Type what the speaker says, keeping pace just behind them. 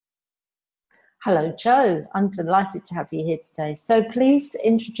Hello, Joe. I'm delighted to have you here today. So please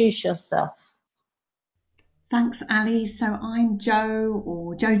introduce yourself. Thanks, Ali. So I'm Jo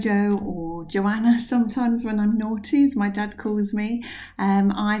or Jojo or Joanna sometimes when I'm naughty, as my dad calls me.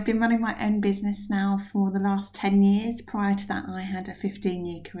 I've been running my own business now for the last 10 years. Prior to that, I had a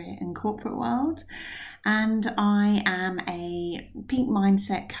 15-year career in corporate world. And I am a peak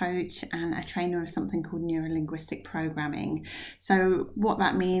mindset coach and a trainer of something called neurolinguistic programming. So what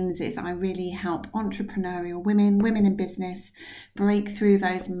that means is I really help entrepreneurial women in business break through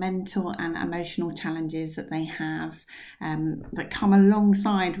those mental and emotional challenges that they have that come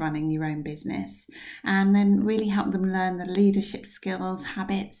alongside running your own business, and then really help them learn the leadership skills,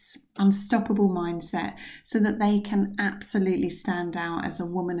 habits, unstoppable mindset so that they can absolutely stand out as a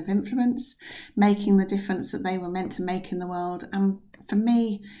woman of influence, making the difference that they were meant to make in the world. And for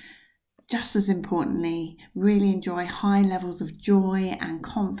me, just as importantly, really enjoy high levels of joy and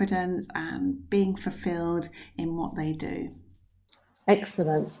confidence and being fulfilled in what they do.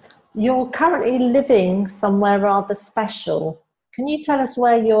 Excellent. You're currently living somewhere rather special. Can you tell us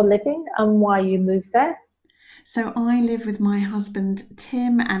where you're living and why you moved there? So I live with my husband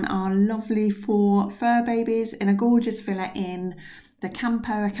Tim and our lovely four fur babies in a gorgeous villa in the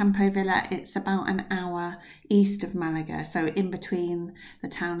Campo, a Campo Villa. It's about an hour east of Malaga, so in between the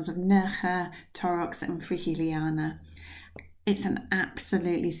towns of Nerja, Torox and Frigiliana. It's an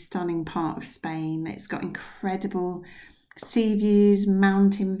absolutely stunning part of Spain. It's got incredible sea views,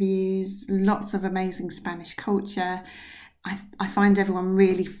 mountain views, lots of amazing Spanish culture. I find everyone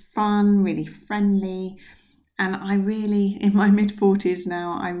really fun, really friendly. And I really, in my mid 40s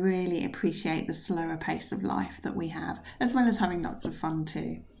now, I really appreciate the slower pace of life that we have, as well as having lots of fun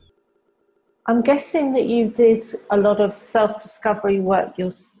too. I'm guessing that you did a lot of self-discovery work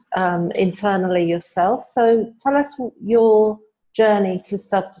internally yourself. So tell us your journey to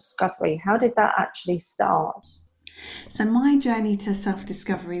self-discovery. How did that actually start? So, my journey to self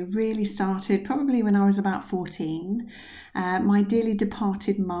discovery really started probably when I was about 14. My dearly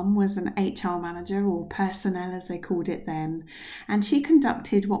departed mum was an HR manager, or personnel as they called it then, and she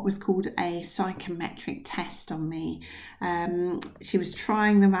conducted what was called a psychometric test on me. She was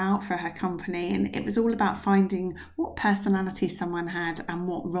trying them out for her company, and it was all about finding what personality someone had and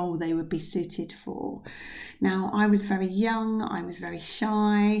what role they would be suited for. Now, I was very young, I was very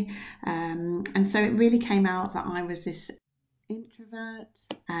shy, and so it really came out that I was this introvert,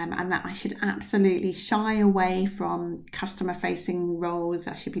 and that I should absolutely shy away from customer facing roles.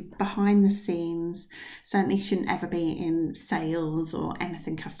 I should be behind the scenes, certainly shouldn't ever be in sales or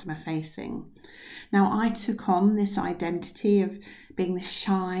anything customer facing. Now, I took on this identity of being the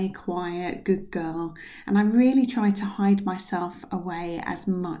shy, quiet, good girl, and I really tried to hide myself away as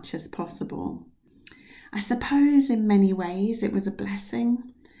much as possible. I suppose in many ways it was a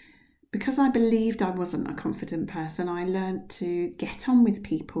blessing. Because I believed I wasn't a confident person, I learned to get on with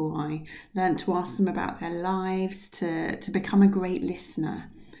people. I learned to ask them about their lives, to become a great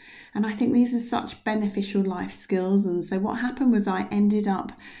listener. And I think these are such beneficial life skills. And so what happened was I ended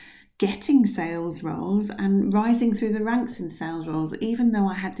up getting sales roles and rising through the ranks in sales roles, even though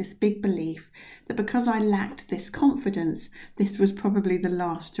I had this big belief that because I lacked this confidence, this was probably the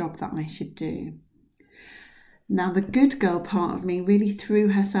last job that I should do. Now, the good girl part of me really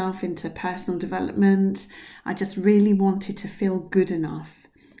threw herself into personal development. I just really wanted to feel good enough.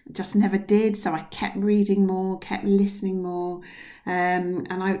 I just never did, so I kept reading more, kept listening more, and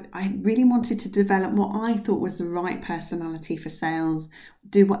I really wanted to develop what I thought was the right personality for sales,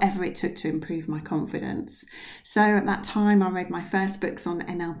 do whatever it took to improve my confidence. So at that time, I read my first books on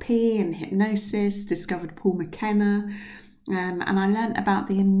NLP and hypnosis, discovered Paul McKenna. And I learnt about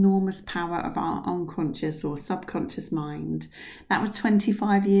the enormous power of our unconscious or subconscious mind. That was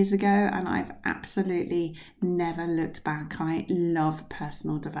 25 years ago, and I've absolutely never looked back. I love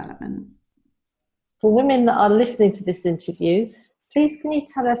personal development. For women that are listening to this interview, please can you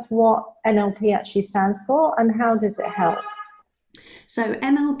tell us what NLP actually stands for and how does it help? So,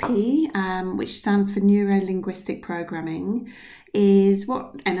 NLP, which stands for Neuro Linguistic Programming, is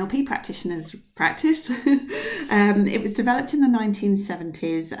what NLP practitioners practice. It was developed in the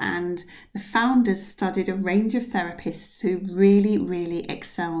 1970s, and the founders studied a range of therapists who really, really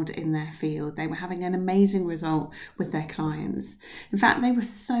excelled in their field. They were having an amazing result with their clients. In fact, they were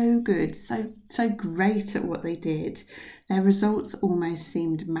so good, so great at what they did, their results almost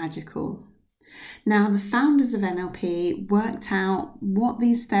seemed magical. Now, the founders of NLP worked out what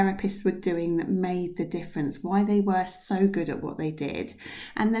these therapists were doing that made the difference, why they were so good at what they did,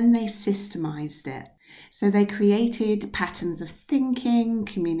 and then they systemized it. So they created patterns of thinking,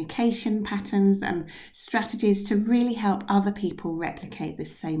 communication patterns, and strategies to really help other people replicate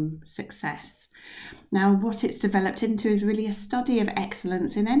this same success. Now, what it's developed into is really a study of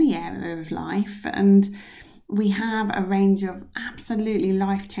excellence in any area of life, and we have a range of absolutely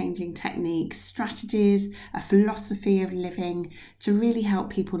life-changing techniques, strategies, a philosophy of living to really help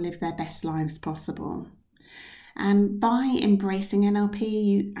people live their best lives possible. And by embracing NLP,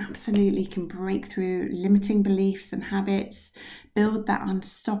 you absolutely can break through limiting beliefs and habits, build that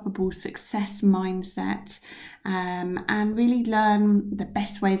unstoppable success mindset, and really learn the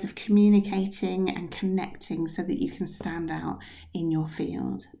best ways of communicating and connecting so that you can stand out in your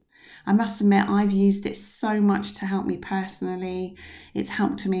field. I must admit, I've used it so much to help me personally. It's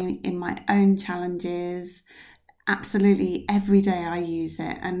helped me in my own challenges. Absolutely every day I use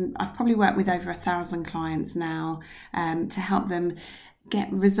it, and I've probably worked with over 1,000 clients now to help them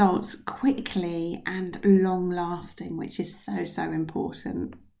get results quickly and long lasting, which is so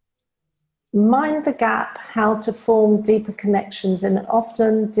important. Mind the Gap: How to Form Deeper Connections in an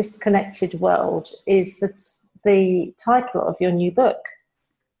Often Disconnected World is the title of your new book.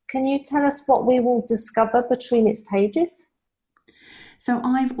 Can you tell us what we will discover between its pages? So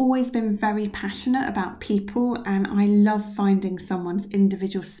I've always been very passionate about people, and I love finding someone's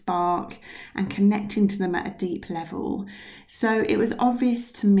individual spark and connecting to them at a deep level. So it was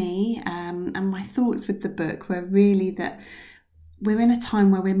obvious to me, and my thoughts with the book were really that we're in a time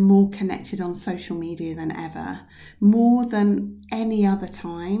where we're more connected on social media than ever, more than any other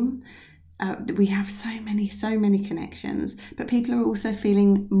time. We have so many connections, but people are also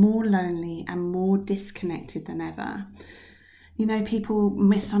feeling more lonely and more disconnected than ever. You know, people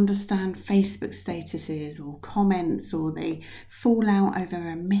misunderstand Facebook statuses or comments, or they fall out over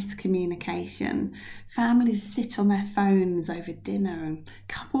a miscommunication. Families sit on their phones over dinner, and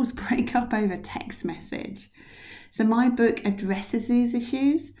couples break up over text message. So my book addresses these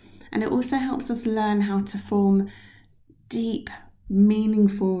issues, and it also helps us learn how to form deep,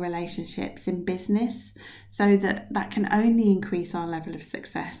 meaningful relationships in business, so that can only increase our level of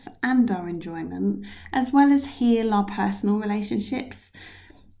success and our enjoyment, as well as heal our personal relationships,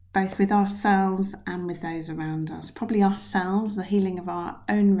 both with ourselves and with those around us. Probably ourselves, the healing of our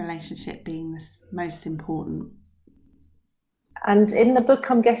own relationship being the most important. And in the book,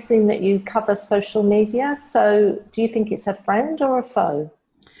 I'm guessing that you cover social media. So do you think it's a friend or a foe?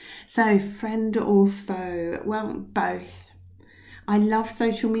 So, friend or foe? Well, both. I love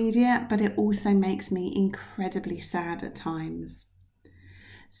social media, but it also makes me incredibly sad at times.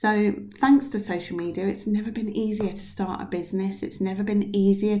 So, thanks to social media, it's never been easier to start a business. It's never been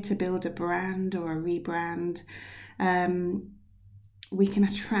easier to build a brand or a rebrand. We can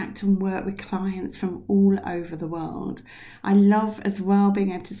attract and work with clients from all over the world. I love as well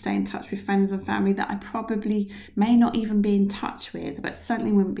being able to stay in touch with friends and family that I probably may not even be in touch with, but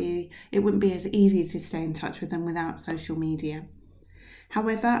certainly it wouldn't be as easy to stay in touch with them without social media.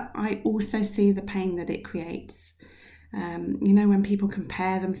 However, I also see the pain that it creates. When people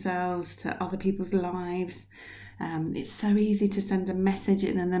compare themselves to other people's lives, it's so easy to send a message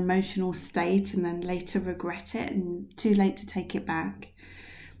in an emotional state and then later regret it and too late to take it back.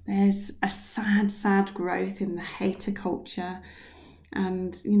 There's a sad growth in the hater culture,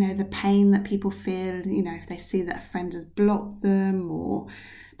 and the pain that people feel, if they see that a friend has blocked them, or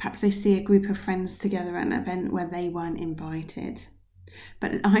perhaps they see a group of friends together at an event where they weren't invited.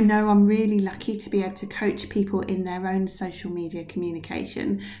 But I know I'm really lucky to be able to coach people in their own social media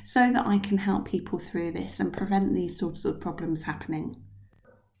communication so that I can help people through this and prevent these sorts of problems happening.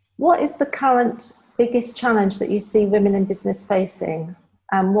 What is the current biggest challenge that you see women in business facing?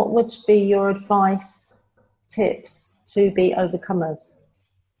 And what would be your advice, tips to be overcomers?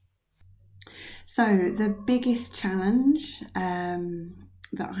 So the biggest challenge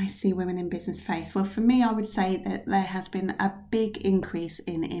that I see women in business face? Well, for me, I would say that there has been a big increase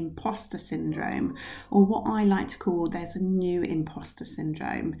in imposter syndrome, or what I like to call there's a new imposter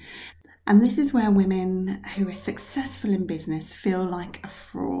syndrome. And this is where women who are successful in business feel like a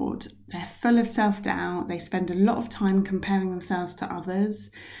fraud. They're full of self-doubt. They spend a lot of time comparing themselves to others.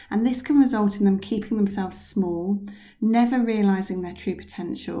 And this can result in them keeping themselves small, never realizing their true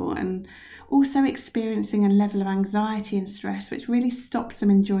potential, and also experiencing a level of anxiety and stress which really stops them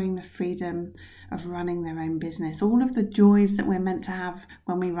enjoying the freedom of running their own business, all of the joys that we're meant to have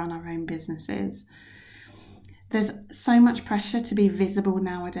when we run our own businesses. There's so much pressure to be visible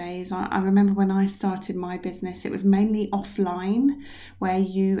nowadays. I remember when I started my business, it was mainly offline, where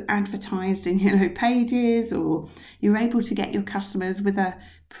you advertised in Yellow Pages, or you were able to get your customers with a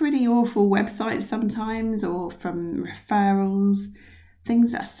pretty awful website sometimes, or from referrals.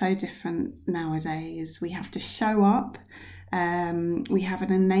 things are so different nowadays. We have to show up. We have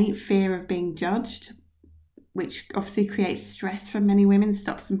an innate fear of being judged, which obviously creates stress for many women,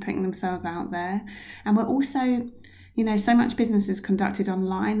 stops them putting themselves out there. And we're also, so much business is conducted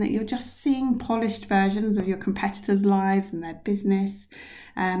online that you're just seeing polished versions of your competitors' lives and their business.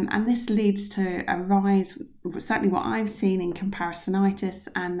 And this leads to a rise, certainly what I've seen, in comparisonitis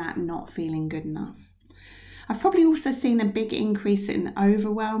and that not feeling good enough. I've probably also seen a big increase in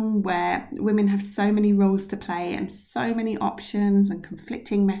overwhelm, where women have so many roles to play and so many options and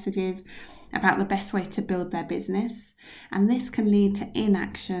conflicting messages about the best way to build their business. And this can lead to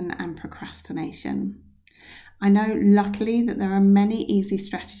inaction and procrastination. I know, luckily, that there are many easy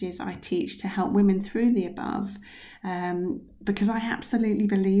strategies I teach to help women through the above, because I absolutely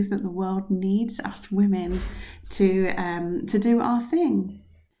believe that the world needs us women to do our thing.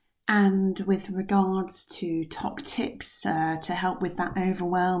 And with regards to top tips to help with that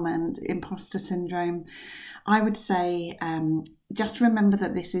overwhelm and imposter syndrome, I would say just remember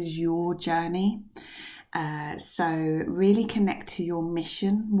that this is your journey. So really connect to your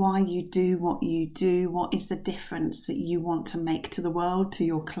mission, why you do, what is the difference that you want to make to the world, to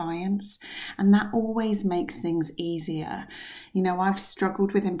your clients. And that always makes things easier. I've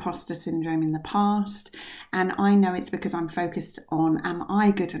struggled with imposter syndrome in the past, and I know it's because I'm focused on, am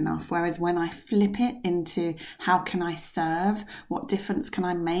I good enough? Whereas when I flip it into how can I serve, what difference can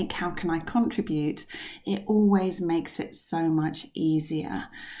I make, how can I contribute, it always makes it so much easier.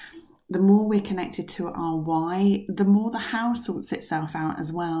 The more we're connected to our why, the more the how sorts itself out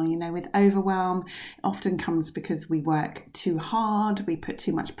as well. With overwhelm, it often comes because we work too hard, we put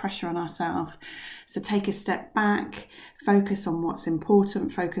too much pressure on ourselves. So take a step back, focus on what's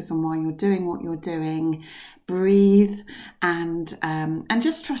important, focus on why you're doing what you're doing, breathe, and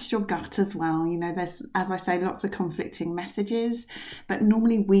just trust your gut as well. There's, as I say, lots of conflicting messages, but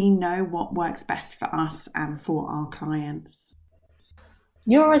normally we know what works best for us and for our clients.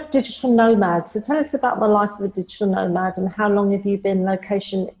 You're a digital nomad, so tell us about the life of a digital nomad and how long have you been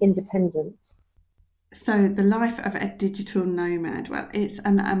location independent? So the life of a digital nomad, well, it's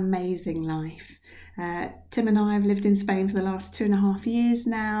an amazing life. Tim and I have lived in Spain for the last 2.5 years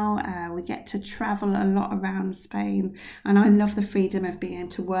now. We get to travel a lot around Spain, and I love the freedom of being able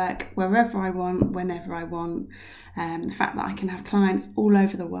to work wherever I want, whenever I want. The fact that I can have clients all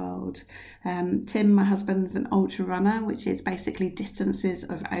over the world. Tim, my husband's an ultra runner, which is basically distances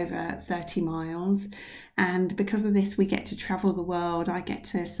of over 30 miles. And because of this, we get to travel the world. I get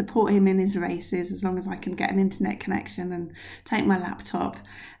to support him in his races as long as I can get an internet connection and take my laptop.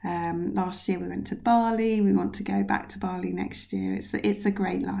 Last year we went to Bali. We want to go back to Bali next year. It's a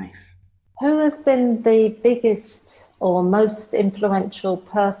great life. Who has been the biggest or most influential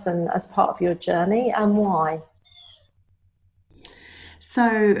person as part of your journey, and why?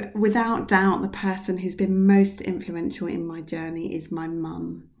 So without doubt, the person who's been most influential in my journey is my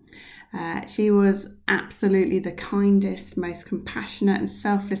mum. She was absolutely the kindest, most compassionate and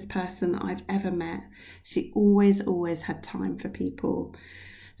selfless person I've ever met. She always had time for people.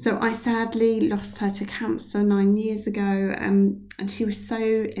 So I sadly lost her to cancer 9 years ago, and she was so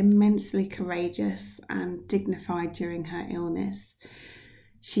immensely courageous and dignified during her illness.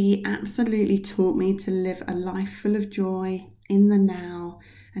 She absolutely taught me to live a life full of joy in the now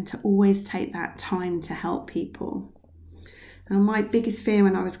and to always take that time to help people. Now, my biggest fear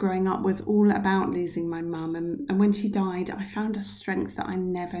when I was growing up was all about losing my mum, and when she died, I found a strength that I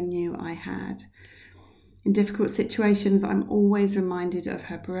never knew I had. In difficult situations, I'm always reminded of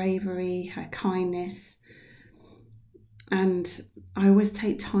her bravery, her kindness, and I always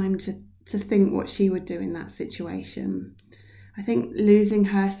take time to think what she would do in that situation. I think losing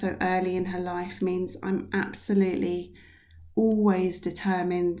her so early in her life means I'm absolutely always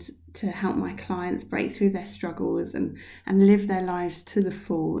determined to help my clients break through their struggles and live their lives to the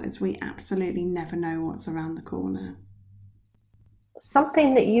full, as we absolutely never know what's around the corner.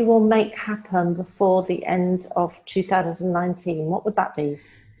 Something that you will make happen before the end of 2019, what would that be?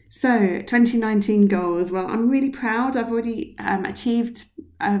 So 2019 goals. Well, I'm really proud. I've already achieved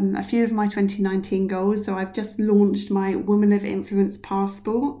a few of my 2019 goals. So I've just launched my Woman of Influence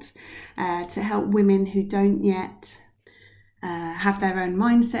passport to help women who don't yet have their own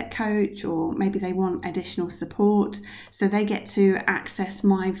mindset coach, or maybe they want additional support. So they get to access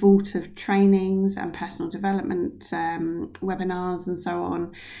my vault of trainings and personal development webinars and so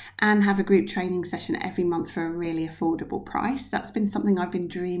on, and have a group training session every month for a really affordable price. That's been something I've been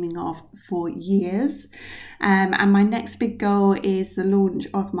dreaming of for years. And my next big goal is the launch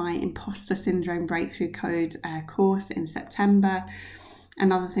of my Imposter Syndrome Breakthrough Code course in September.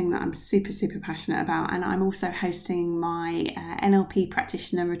 another thing that I'm super, super passionate about. And I'm also hosting my NLP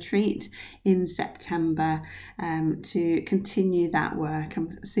practitioner retreat in September to continue that work.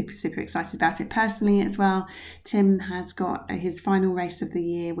 I'm super, super excited about it personally as well. Tim has got his final race of the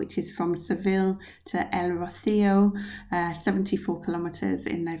year, which is from Seville to El Rocío, 74 kilometres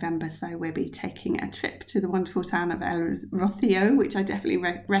in November. So we'll be taking a trip to the wonderful town of El Rocío, which I definitely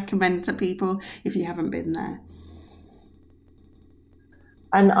recommend to people if you haven't been there.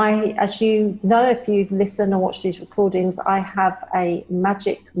 And I, as you know, if you've listened or watched these recordings, I have a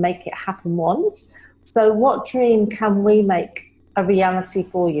magic make it happen wand. So what dream can we make a reality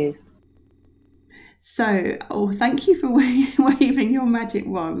for you? So, thank you for waving your magic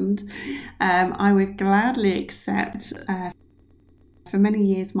wand. I would gladly accept. For many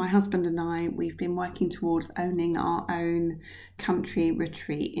years, my husband and I, we've been working towards owning our own country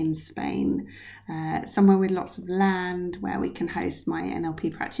retreat in Spain, somewhere with lots of land where we can host my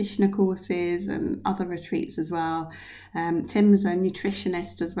NLP practitioner courses and other retreats as well. Tim's a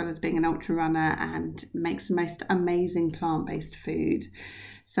nutritionist as well as being an ultra runner and makes the most amazing plant-based food.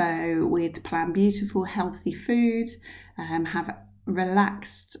 So we'd plan beautiful, healthy food, have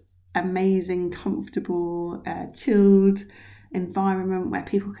relaxed, amazing, comfortable, chilled environment where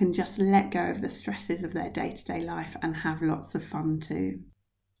people can just let go of the stresses of their day-to-day life and have lots of fun too.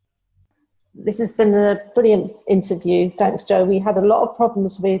 This has been a brilliant interview. Thanks, Jo. We had a lot of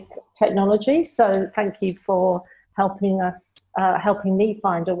problems with technology, so thank you for helping me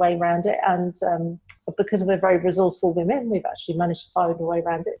find a way around it. And because we're very resourceful women, we've actually managed to find a way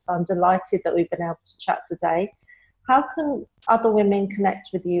around it. So I'm delighted that we've been able to chat today. How can other women connect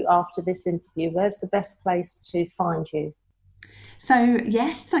with you after this interview? Where's the best place to find you? So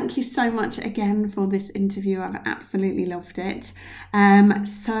yes, thank you so much again for this interview. I've absolutely loved it.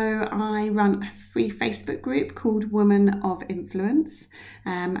 So I run a free Facebook group called Woman of Influence,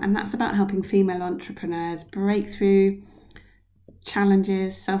 and that's about helping female entrepreneurs break through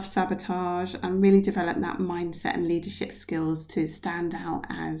challenges, self-sabotage, and really develop that mindset and leadership skills to stand out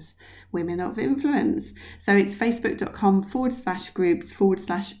as women of influence. So it's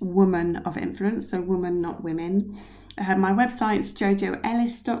facebook.com/groups/woman of influence, so woman, not women. My website's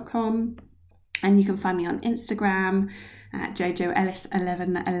jojoellis.com, and you can find me on Instagram at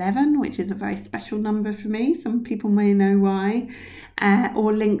jojoellis1111, which is a very special number for me. Some people may know why.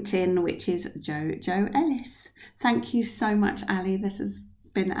 Or LinkedIn, which is Jojo Ellis. Thank you so much, Ali. This has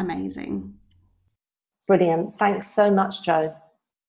been amazing. Brilliant. Thanks so much, Jo.